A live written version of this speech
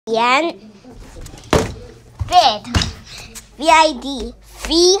and vid. VID.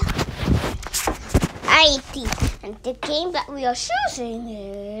 VID. And the game that we are choosing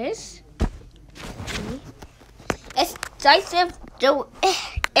is. It's decisive.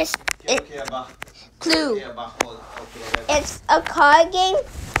 It's Clue. It's a card game,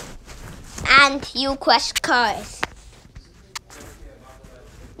 and you question cards.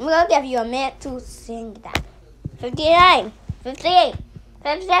 I'm gonna give you a minute to sing that. 59, 58,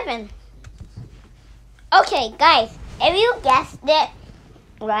 57. Okay, guys, if you guessed it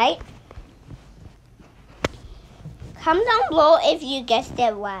right, comment down below if you guessed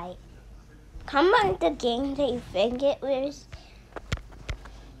it right. Comment the game that you think it was.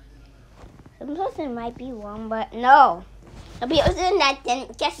 Sometimes it might be wrong, but no. The people that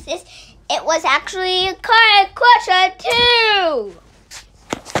didn't guess this, it was actually a card question too.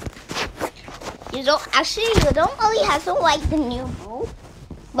 You don't really have to like the new rule,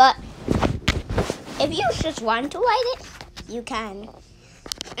 but if you just want to write it, you can.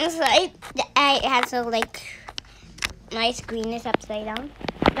 It's like it has a my screen is upside down.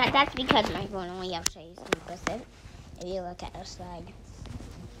 That's because my phone only has 3%. If you look at the slide.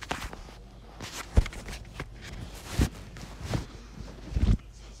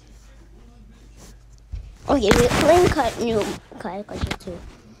 Okay, we're playing new card question too.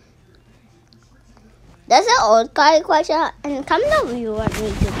 That's an old card question, and comment down if you want me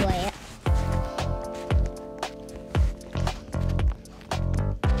to play it.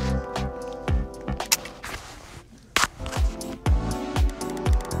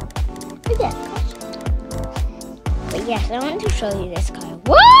 But yes, I want to show you this card.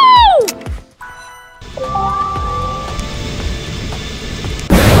 Woo!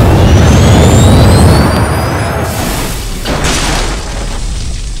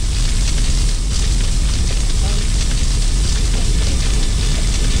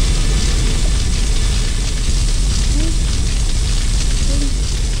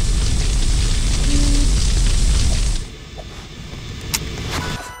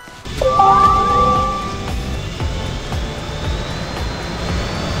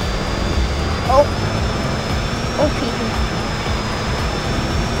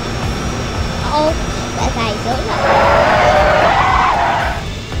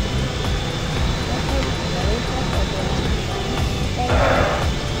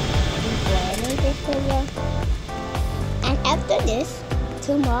 And after this,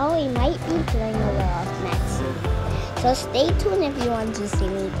 tomorrow we might be playing a lot of Max. So stay tuned if you want to see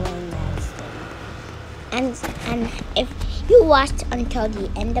me playing Max. And if you watched until the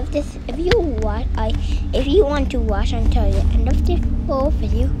end of this, if you want to watch until the end of this whole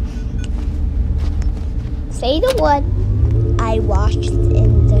video, say the word I watched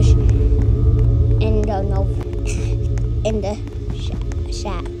in the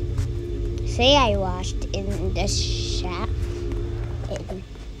chat. Say I watched in the chat.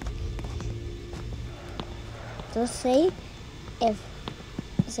 So say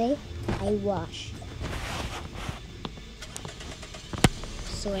I watched.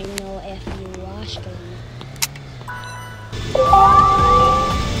 So I know if you watched or not.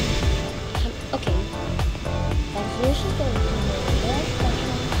 Okay. That's usually going to be the last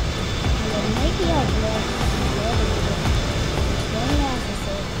question. And then maybe I'll do it. One last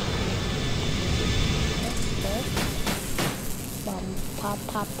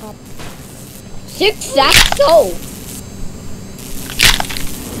pop. Tic-tac-toe.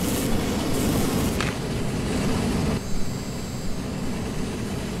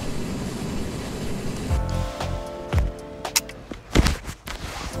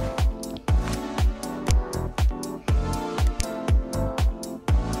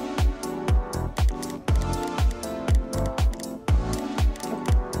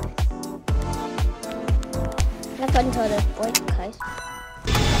 Let's go into the board, guys.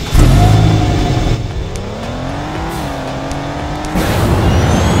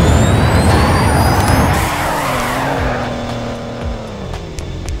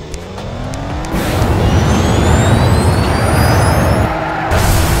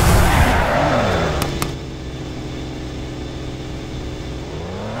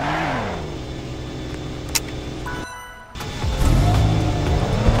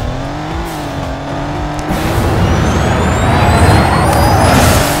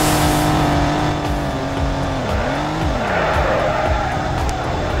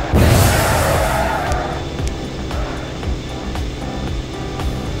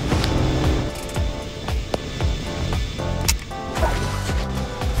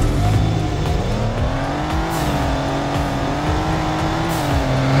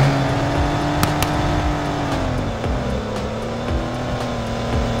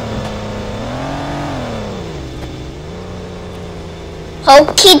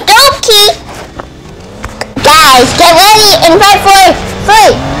 Okie dokie. Guys, get ready in 5, 4,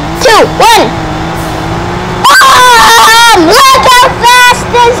 3, 2, 1. Look how fast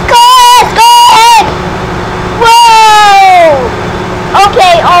this car is going. Whoa.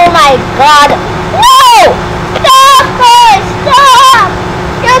 Okay, oh my god. No! Stop it! Stop!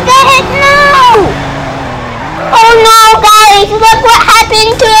 You're getting no! Oh no, guys! Look what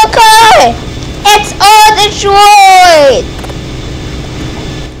happened to the car! It's all destroyed!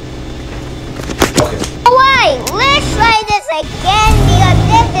 Okay. Alright, let's try this again because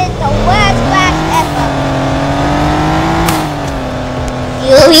this is the worst crash ever.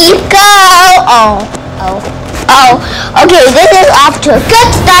 Here we go! Oh, okay, this is off to a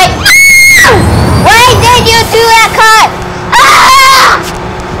good start. Why did you do that, car?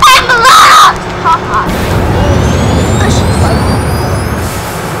 I'm lost!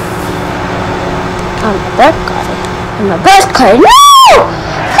 I'm a bus car. No!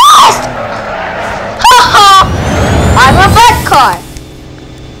 Fast! I'm a bus car.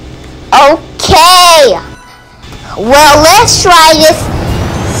 Okay. Well, let's try this.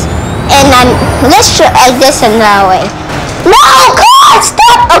 And let's try this another way. No! God,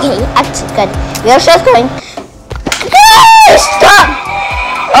 stop! Okay, that's good. We're just going. God, stop!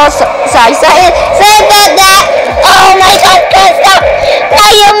 Oh, sorry. Sorry about that. Oh my god, God, stop! Now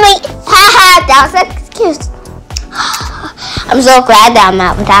you make. Haha, that was an excuse. I'm so glad that I'm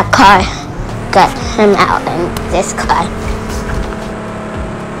out with that car. Good, I'm out in this car.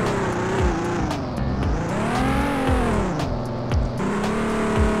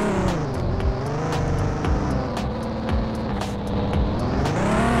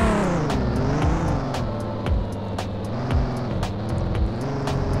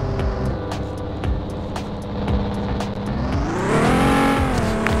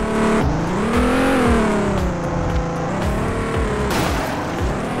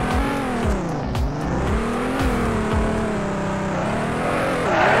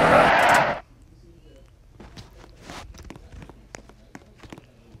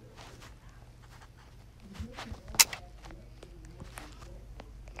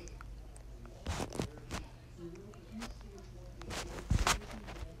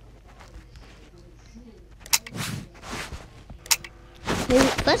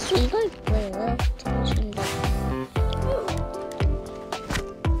 First, we go play a little television.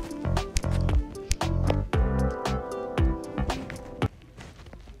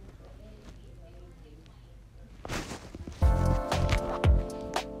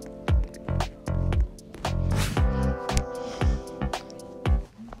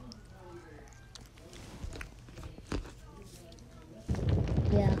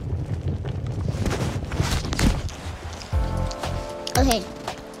 Yeah. Okay.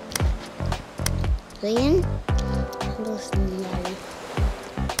 Again, someone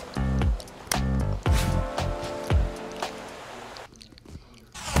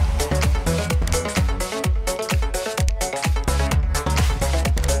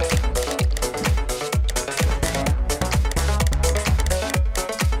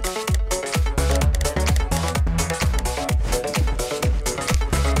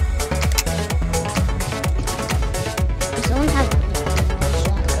have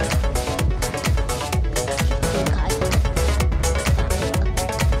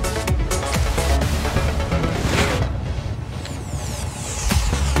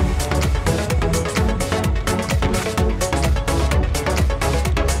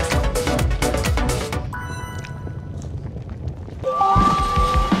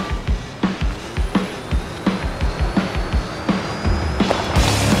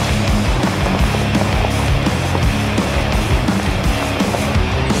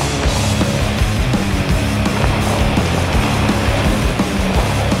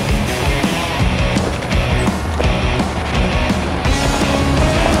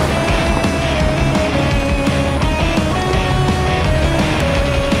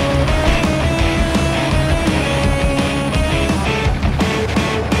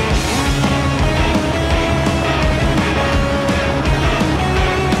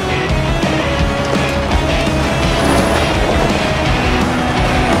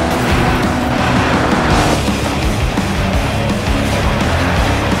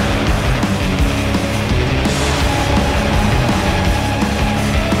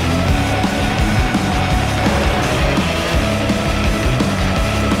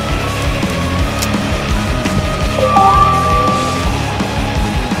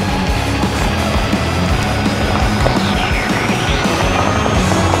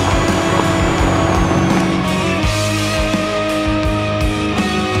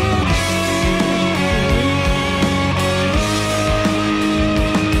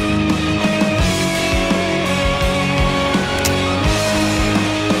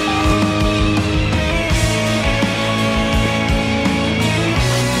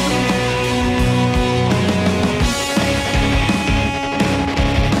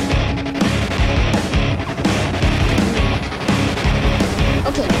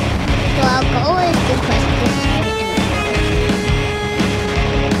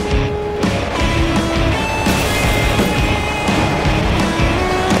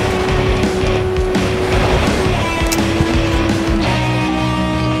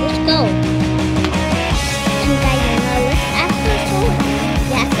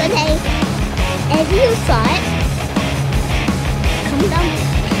If you saw it, come down.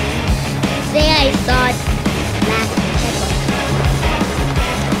 Say I saw it last second.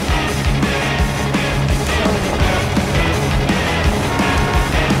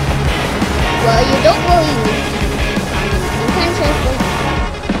 Well, you don't really need to. You can just look.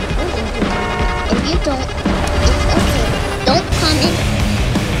 If you don't, it's okay. Don't comment.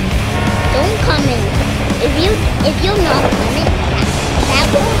 Don't comment. If you not comment, that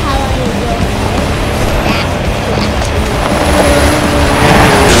will how I will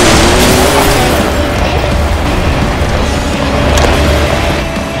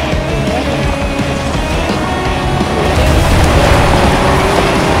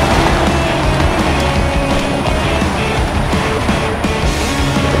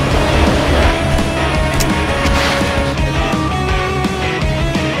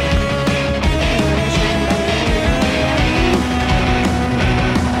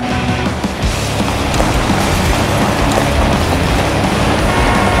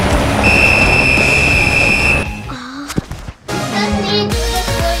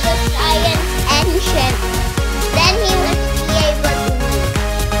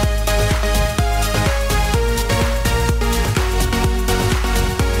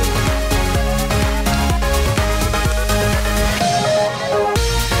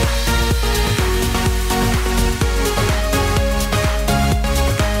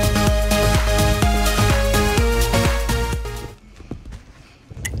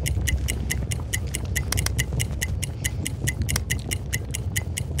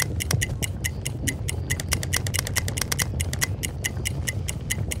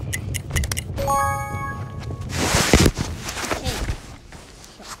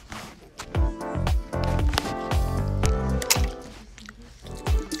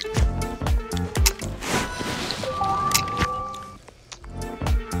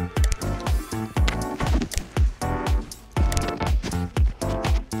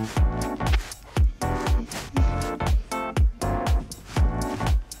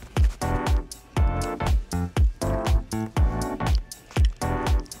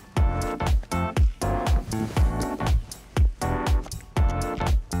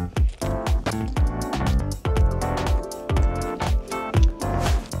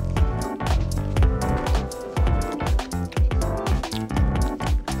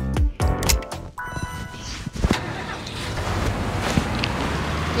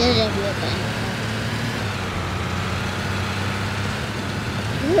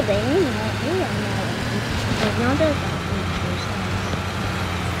know that you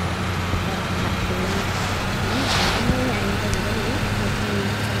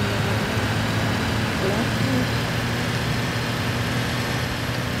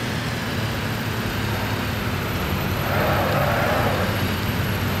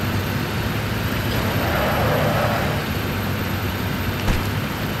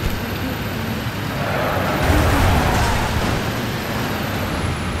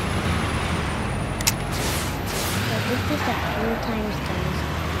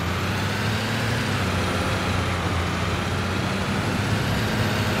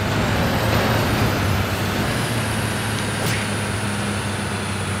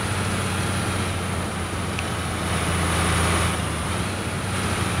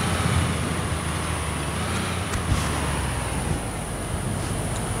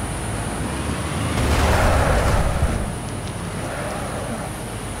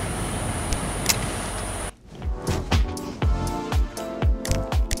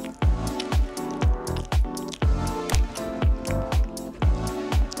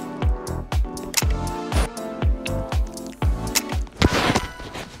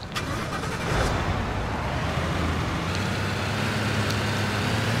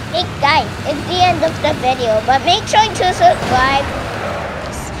Hey guys, it's the end of the video, but make sure to subscribe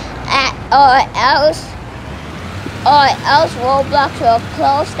or else Roblox will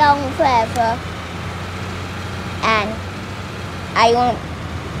close down forever and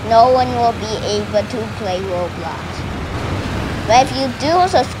no one will be able to play Roblox. But if you do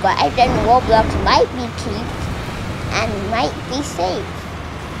subscribe, then Roblox might be kept and might be safe.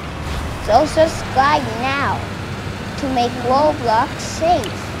 So subscribe now to make Roblox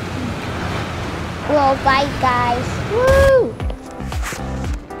safe. Well, bye guys. Woo!